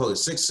was Hulk Hogan?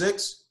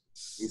 6'6"?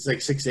 He's like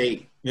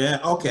 6'8". Yeah.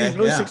 Okay. He's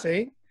really yeah.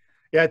 6'8".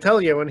 Yeah, I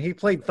tell you, when he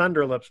played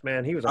Thunderlips,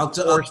 man, he was a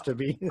force to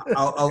be.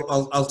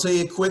 I'll tell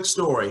you a quick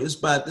story. This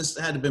had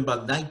to have been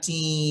about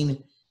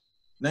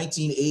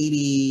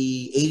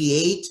 1980,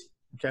 88.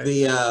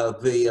 Okay.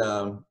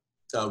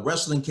 The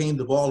wrestling came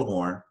to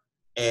Baltimore,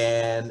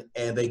 and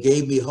they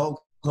gave me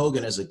Hulk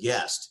Hogan as a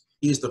guest.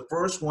 He's the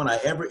first one I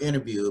ever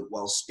interviewed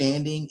while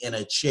standing in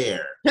a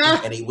chair,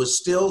 and he was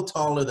still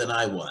taller than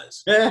I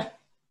was.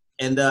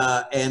 And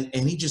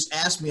he just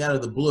asked me out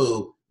of the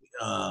blue.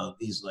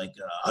 He's like,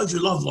 "How's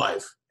your love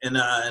life?" And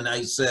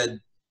I said,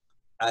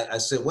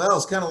 "Well,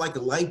 it's kind of like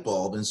a light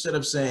bulb. Instead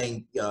of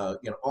saying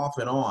off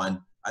and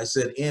on, I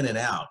said in and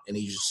out." And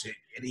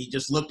he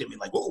just looked at me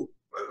like, "Whoa!"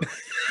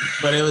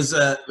 But it was,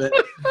 but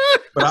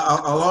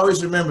I'll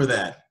always remember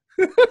that.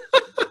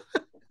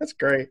 That's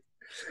great.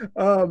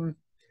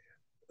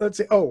 Let's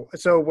see. Oh,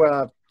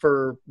 so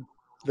for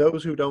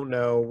those who don't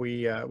know,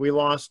 we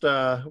lost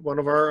one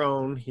of our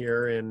own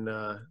here in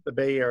the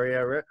Bay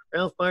Area,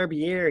 Ralph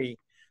Barbieri.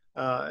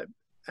 How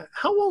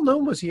well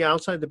known was he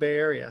outside the Bay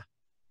Area?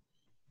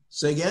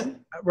 Say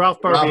again?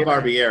 Ralph Barbieri.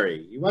 Ralph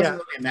Barbieri. He wasn't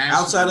really a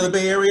national. Outside of the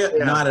Bay Area?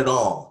 Yeah. Not at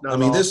all. Not I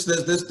mean, at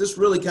all. this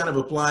really kind of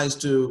applies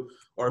to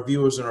our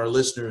viewers and our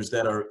listeners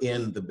that are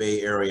in the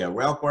Bay Area.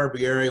 Ralph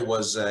Barbieri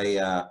was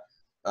I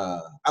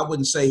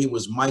wouldn't say he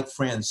was Mike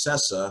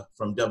Francesa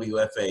from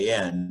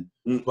WFAN,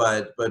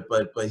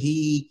 but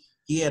he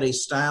had a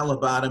style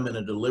about him and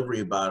a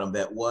delivery about him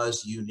that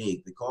was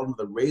unique. They called him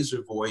the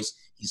Razor Voice.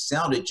 He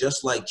sounded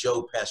just like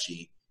Joe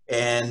Pesci.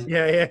 And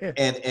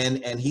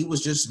and he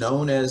was just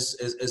known as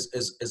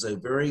a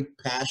very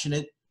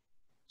passionate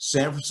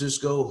San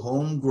Francisco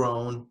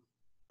homegrown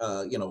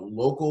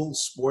local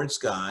sports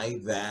guy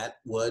that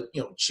would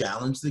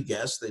challenge the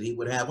guests that he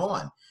would have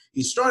on.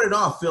 He started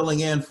off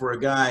filling in for a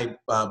guy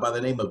by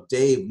the name of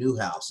Dave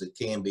Newhouse at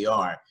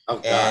KMBR,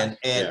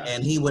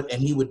 and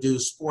he would do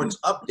sports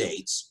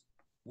updates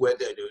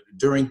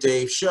during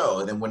Dave's show,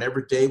 and then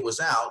whenever Dave was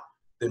out,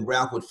 then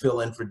Ralph would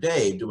fill in for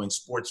Dave doing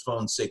Sports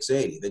Phone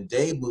 680. Then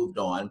Dave moved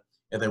on,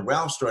 and then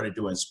Ralph started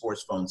doing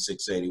Sports Phone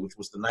 680, which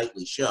was the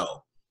nightly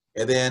show.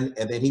 And then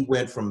he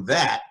went from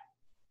that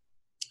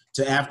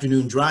to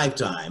Afternoon Drive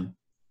Time,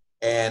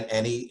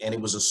 and he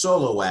was a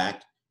solo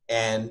act,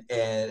 and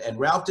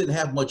Ralph didn't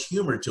have much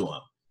humor to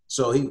him.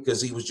 So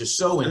because he was just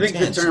so I think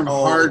intense the term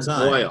all the hard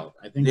time. boiled.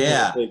 I think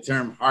Yeah. the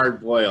term hard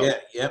boiled.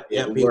 Yep,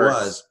 he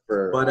was.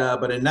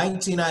 But in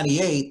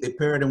 1998, they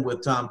paired him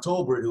with Tom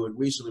Tolbert, who had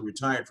recently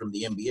retired from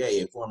the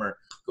NBA, a former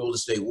Golden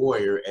State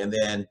Warrior, and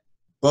then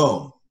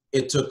boom,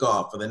 it took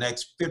off. For the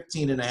next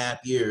 15 and a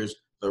half years,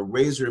 the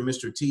Razor and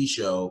Mr. T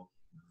show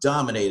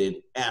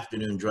dominated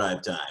afternoon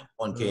drive time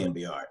on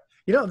KNBR.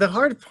 You know, the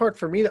hard part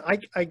for me,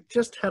 I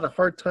just had a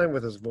hard time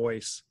with his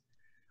voice.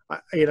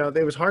 You know,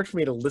 it was hard for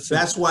me to listen.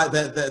 That's why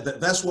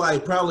that's why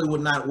it probably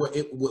would not. Would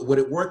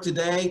it work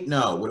today?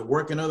 No. Would it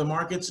work in other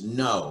markets?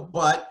 No.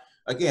 But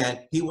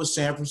again, he was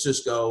San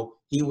Francisco.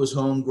 He was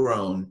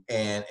homegrown,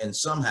 and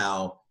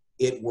somehow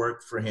it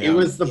worked for him. It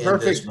was the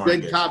perfect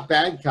good cop,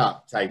 bad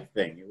cop type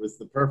thing. It was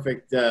the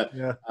perfect,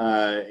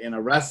 in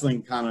a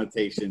wrestling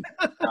connotation,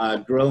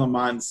 Gorilla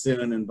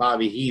Monsoon and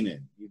Bobby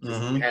Heenan. You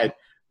just had,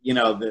 you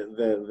know,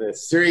 the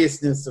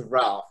seriousness of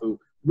Ralph, who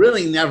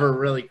really never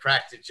really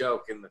cracked a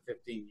joke in the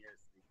 15 years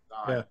that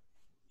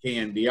he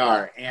was on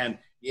KNBR. And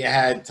you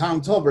had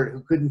Tom Tolbert,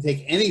 who couldn't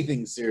take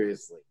anything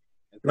seriously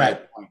at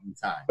that point in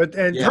time. But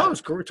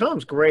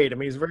Tom's great. I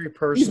mean, he's very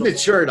personal. He's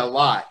matured a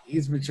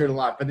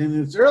lot. But in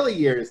his early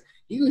years,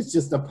 he was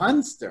just a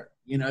punster.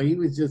 You know, he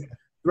was just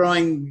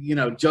throwing, you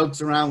know,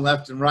 jokes around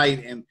left and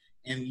right and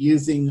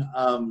using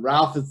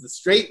Ralph as the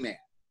straight man.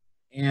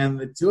 And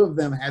the two of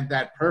them had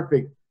that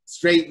perfect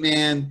straight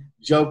man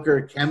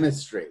joker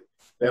chemistry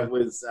that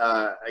was,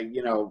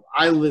 you know,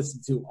 I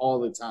listened to all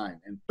the time.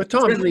 And but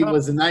Tom certainly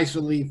was a nice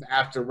relief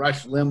after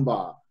Rush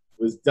Limbaugh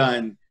was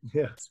done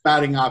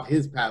spouting off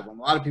his pablum.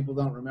 A lot of people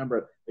don't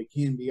remember that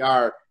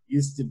KNBR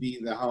used to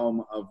be the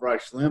home of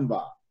Rush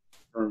Limbaugh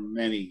for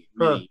many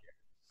years.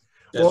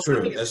 That's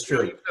true. That's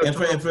true. And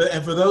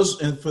for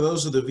those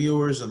of the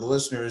viewers and the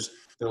listeners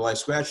that are like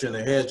scratching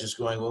their heads, just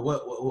going, well,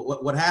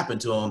 what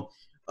happened to him?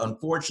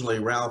 Unfortunately,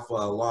 Ralph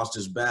lost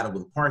his battle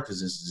with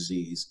Parkinson's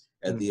disease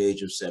at the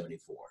age of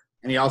 74.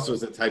 And he also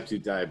was a type 2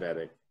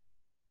 diabetic.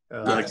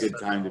 Not a good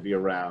time to be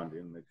around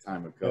in the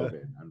time of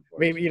COVID, unfortunately.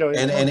 Maybe, you know,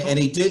 and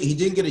he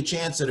didn't get a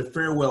chance at a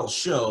farewell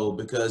show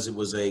because it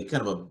was a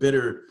kind of a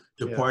bitter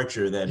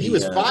departure that he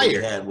was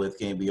fired. Had with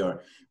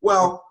KNBR.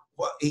 Well,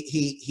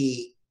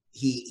 he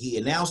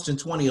announced in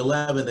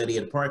 2011 that he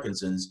had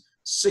Parkinson's.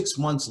 4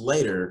 months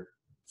later,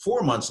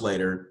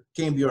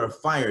 KNBR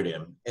fired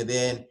him, and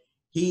then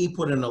he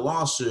put in a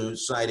lawsuit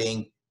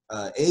citing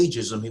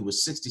ageism. He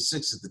was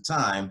 66 at the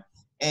time,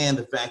 and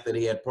the fact that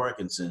he had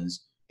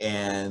Parkinson's,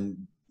 and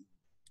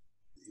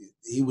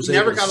he was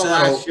never got a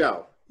last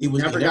show. He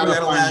never got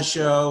a last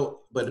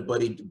show,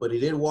 but he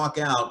did walk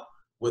out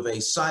with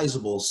a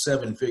sizable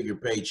 7-figure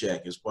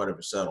paycheck as part of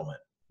a settlement.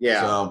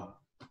 Yeah. So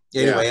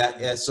anyway,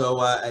 I feel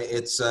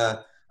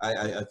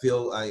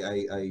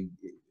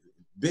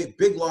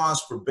big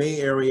loss for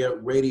Bay Area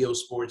radio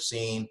sports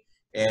scene,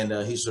 and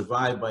he's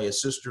survived by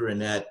his sister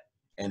Annette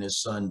and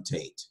his son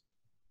Tate.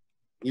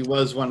 He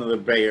was one of the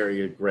Bay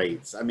Area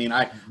greats. I mean,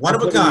 one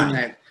of a kind.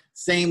 That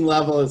same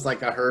level as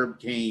like a Herb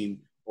Cain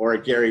or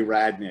a Gary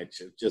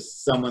Radnich,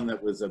 just someone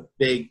that was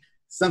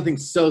something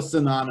so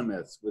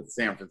synonymous with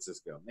San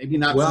Francisco. Maybe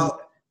not.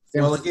 Well,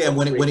 again,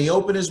 when he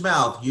opened his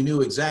mouth, you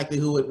knew exactly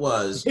who it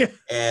was,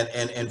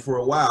 and for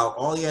a while,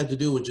 all you had to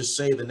do was just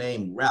say the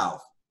name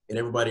Ralph, and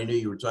everybody knew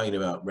you were talking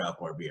about Ralph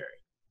Barbieri.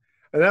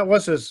 And that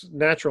was his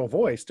natural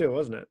voice too,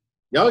 wasn't it?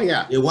 Oh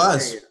yeah, it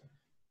was.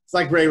 It's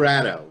like Ray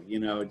Ratto, you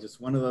know,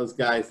 just one of those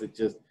guys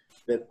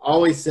that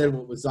always said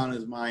what was on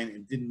his mind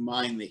and didn't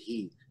mind the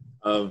heat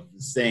of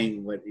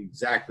saying what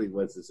exactly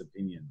was his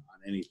opinion on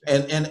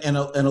anything. And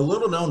a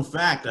little known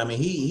fact, I mean,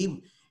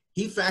 he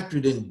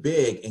factored in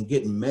big and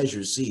getting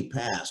Measure C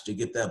passed to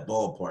get that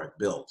ballpark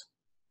built.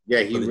 Yeah,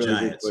 he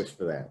really did push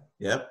for that.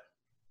 Yep.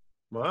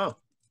 Wow.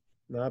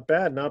 Not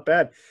bad, not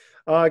bad.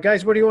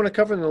 Guys, what do you want to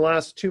cover in the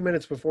last 2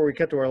 minutes before we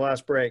cut to our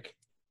last break?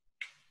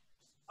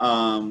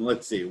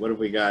 Let's see. What have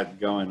we got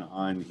going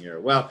on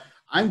here? Well,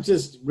 I'm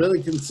just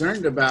really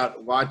concerned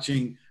about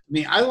watching. I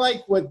mean, I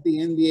like what the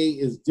NBA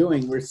is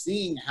doing. We're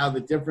seeing how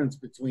the difference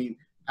between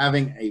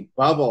having a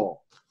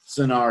bubble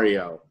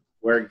scenario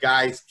where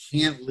guys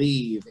can't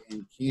leave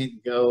and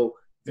can't go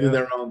do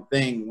their own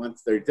thing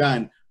once they're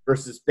done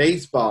versus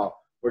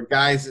baseball where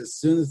guys, as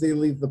soon as they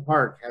leave the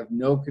park, have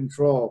no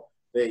control.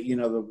 That, you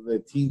know, the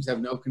teams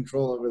have no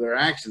control over their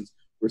actions.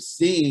 We're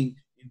seeing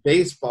in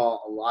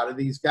baseball, a lot of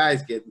these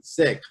guys getting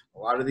sick, a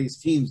lot of these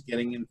teams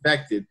getting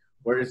infected,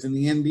 whereas in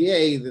the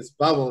NBA, this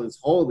bubble is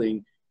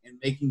holding and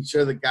making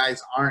sure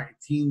that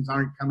teams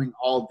aren't coming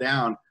all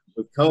down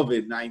with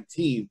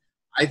COVID-19.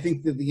 I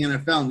think that the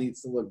NFL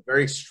needs to look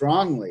very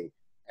strongly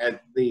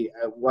at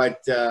what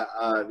the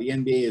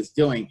NBA is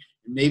doing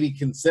and maybe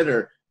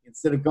consider,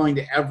 instead of going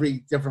to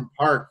every different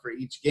park for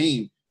each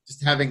game,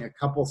 just having a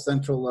couple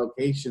central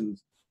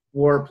locations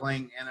for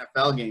playing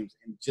NFL games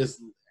and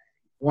just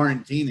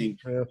quarantining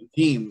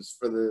teams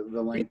for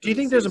the length. Do you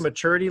think there's a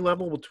maturity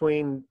level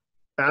between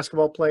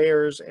basketball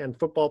players and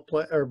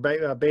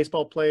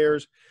baseball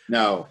players?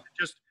 No.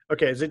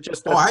 Is it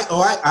just?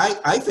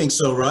 I think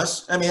so,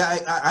 Russ. I mean,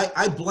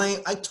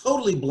 I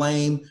totally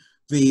blame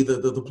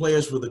the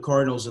players for the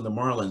Cardinals and the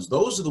Marlins,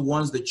 those are the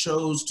ones that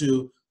chose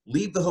to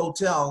leave the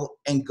hotel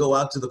and go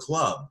out to the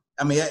club.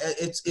 I mean,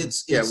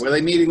 it's were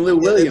they meeting Lou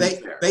Williams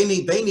there? They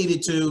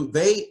needed to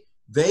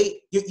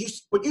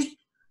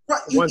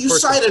you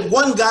cited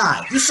one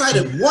guy. You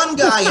cited one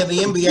guy in the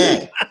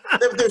NBA.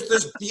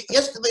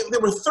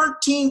 There were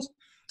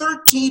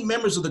 13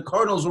 members of the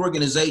Cardinals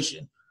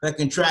organization that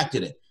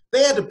contracted it.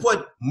 They had to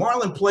put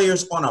Marlin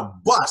players on a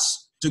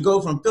bus to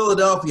go from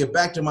Philadelphia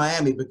back to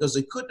Miami because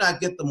they could not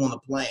get them on the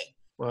plane.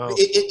 Wow.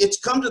 It's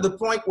come to the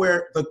point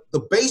where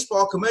the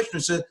baseball commissioner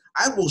said,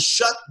 "I will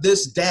shut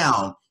this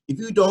down if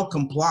you don't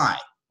comply."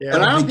 Yeah.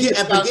 At the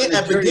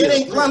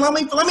beginning,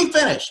 let me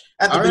finish.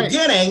 At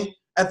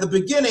the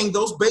beginning,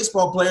 those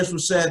baseball players were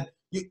said,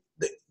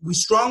 "We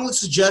strongly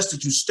suggest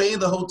that you stay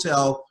in the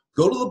hotel,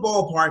 go to the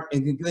ballpark,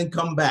 and then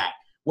come back."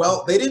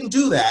 Well, they didn't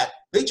do that.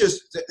 They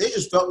just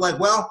felt like,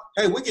 well,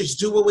 hey, we can just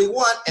do what we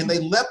want, and they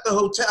left the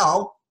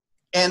hotel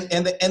and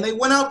they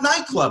went out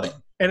night clubbing.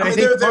 And I mean,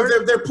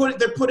 they're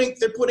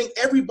putting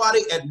everybody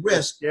at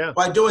risk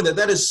by doing that.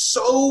 That is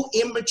so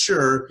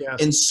immature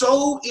and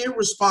so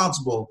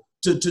irresponsible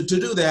to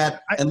do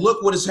that. And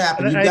look what has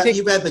happened.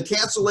 You've had the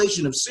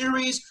cancellation of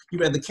series,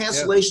 you've had the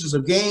cancellations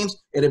of games,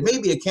 and it may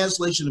be a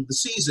cancellation of the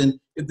season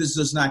if this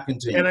does not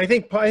continue. And I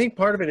think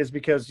part of it is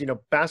because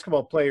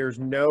basketball players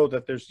know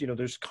that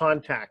there's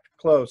contact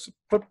close.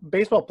 But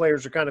baseball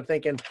players are kind of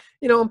thinking,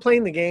 I'm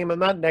playing the game, I'm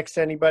not next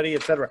to anybody,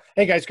 etc.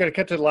 Hey guys, got to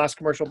cut to the last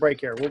commercial break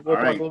here. We'll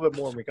talk a little bit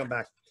more when we come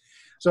back.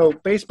 So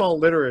baseball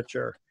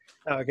literature.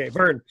 Okay,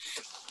 Vern.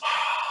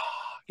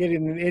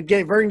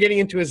 Vern getting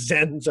into his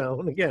Zen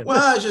zone again.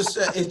 Well, it just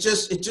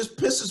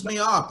pisses me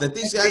off that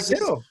these guys,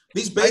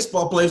 these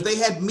baseball players, they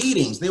had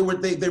meetings.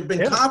 They've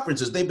been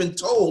conferences. They've been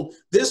told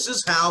this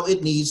is how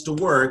it needs to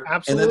work,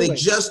 Absolutely. and then they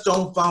just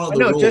don't follow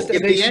the rules. If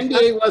the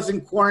NBA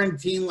wasn't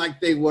quarantined like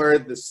they were,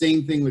 the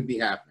same thing would be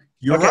happening.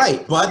 You're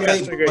right, but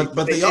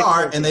they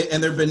are, and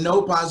there've been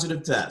no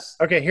positive tests.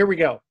 Okay, here we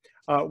go.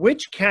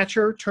 Which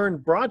catcher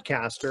turned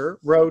broadcaster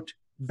wrote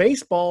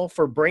 "Baseball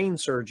for Brain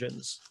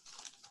Surgeons"?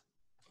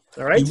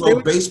 All right. He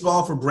wrote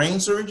Baseball for Brain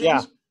Surgeons?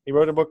 Yeah, he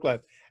wrote a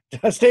booklet.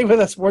 Stay with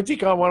us. Sports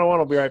Econ 101.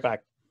 We'll be right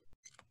back.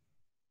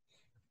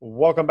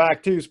 Welcome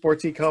back to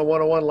Sports Econ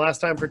 101. Last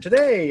time for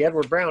today,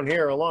 Edward Brown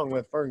here along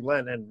with Vern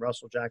Glenn and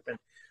Russell Jackman.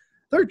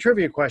 Third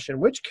trivia question.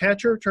 Which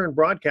catcher turned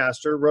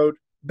broadcaster wrote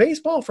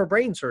Baseball for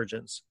Brain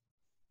Surgeons?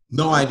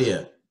 No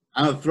idea.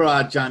 I'm going to throw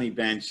out Johnny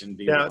Bench and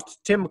be wrong. It's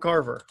Tim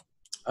McCarver.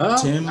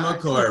 Oh, Tim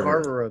McCarver.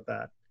 McCarver wrote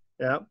that.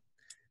 Yeah.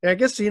 Yeah, I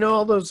guess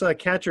all those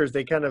catchers.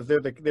 They're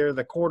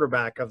the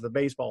quarterback of the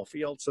baseball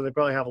field, so they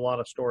probably have a lot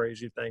of stories.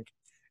 You think,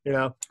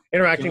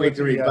 interacting with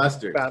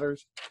the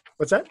batters.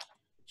 What's that?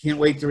 Can't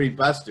wait to read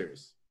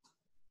Buster's.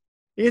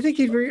 You think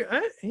he's very?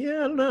 I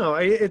don't know.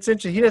 It's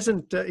interesting. He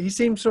doesn't. He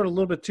seems sort of a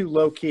little bit too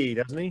low key,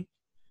 doesn't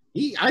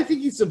he? I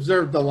think he's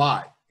observed a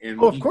lot. And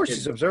of course,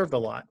 he's observed a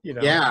lot.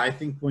 Yeah, I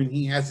think when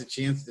he has a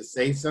chance to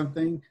say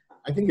something,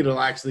 I think it'll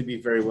actually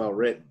be very well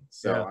written.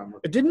 So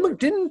didn't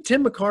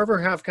Tim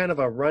McCarver have kind of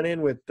a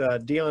run-in with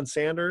Deion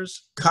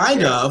Sanders?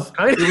 Kind of.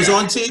 It was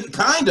on TV.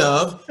 Kind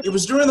of. It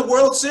was during the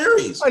World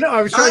Series. I know.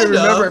 I was trying to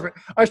remember.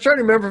 I was trying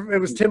to remember if it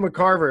was Tim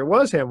McCarver. It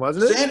was him,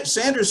 wasn't it?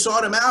 Sanders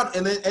sought him out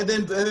and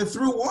then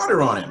threw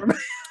water on him.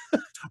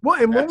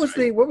 What was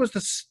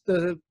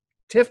the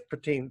tiff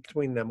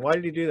between them? Why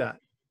did he do that?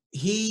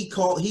 He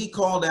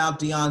called out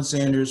Deion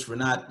Sanders for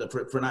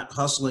not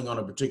hustling on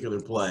a particular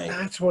play.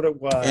 That's what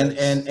it was.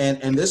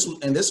 And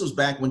this was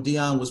back when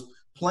Deion was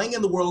playing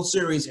in the World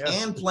Series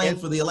and playing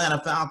for the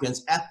Atlanta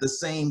Falcons at the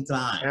same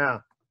time. Yeah.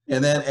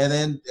 And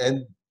then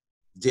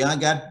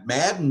Deion got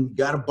mad and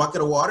got a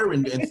bucket of water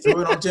and threw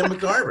it on Tim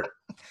McCarver.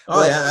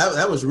 Oh yeah,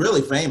 that was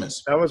really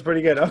famous. That was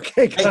pretty good.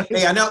 Okay, guys.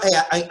 Hey, I know.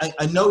 Hey,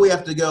 I know we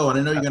have to go, and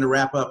I know you're going to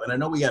wrap up, and I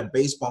know we got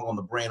baseball on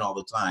the brain all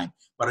the time,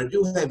 but I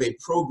do have a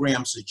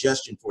program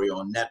suggestion for you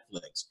on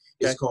Netflix.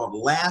 It's called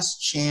Last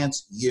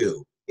Chance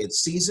U.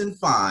 It's season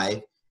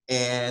 5,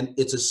 and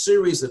it's a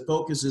series that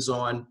focuses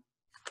on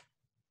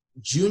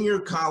junior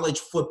college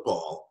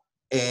football,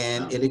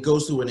 and it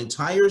goes through an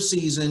entire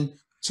season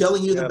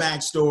telling you the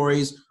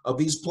backstories of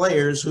these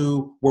players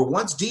who were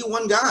once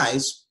D1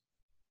 guys,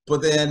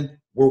 but then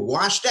were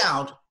washed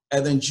out,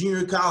 and then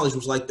junior college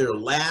was like their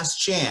last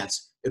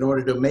chance in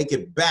order to make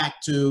it back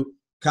to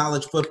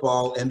college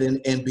football and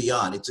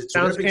beyond. It's a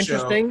sounds terrific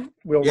interesting. Show.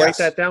 We'll write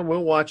that down.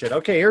 We'll watch it.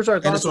 Okay, here's our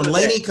thoughts. And it's on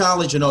Laney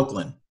College in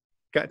Oakland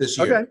this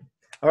year. Okay.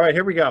 All right,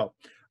 here we go.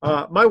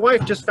 My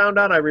wife just found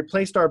out I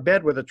replaced our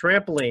bed with a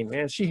trampoline.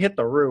 Man, she hit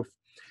the roof.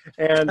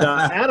 And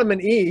Adam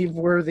and Eve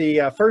were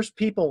the first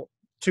people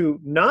to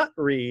not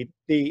read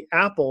the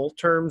Apple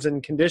terms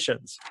and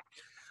conditions.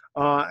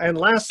 And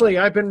lastly,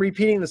 I've been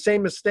repeating the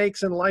same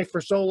mistakes in life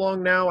for so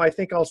long now, I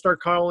think I'll start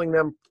calling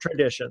them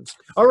traditions.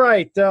 All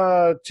right,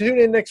 tune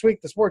in next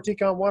week to Sports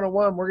Econ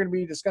 101. We're going to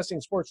be discussing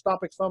sports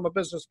topics from a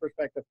business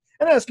perspective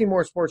and asking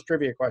more sports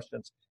trivia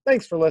questions.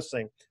 Thanks for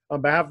listening.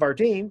 On behalf of our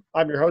team,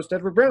 I'm your host,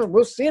 Edward Brown.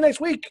 We'll see you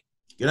next week.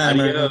 Good night,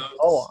 man. So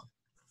long.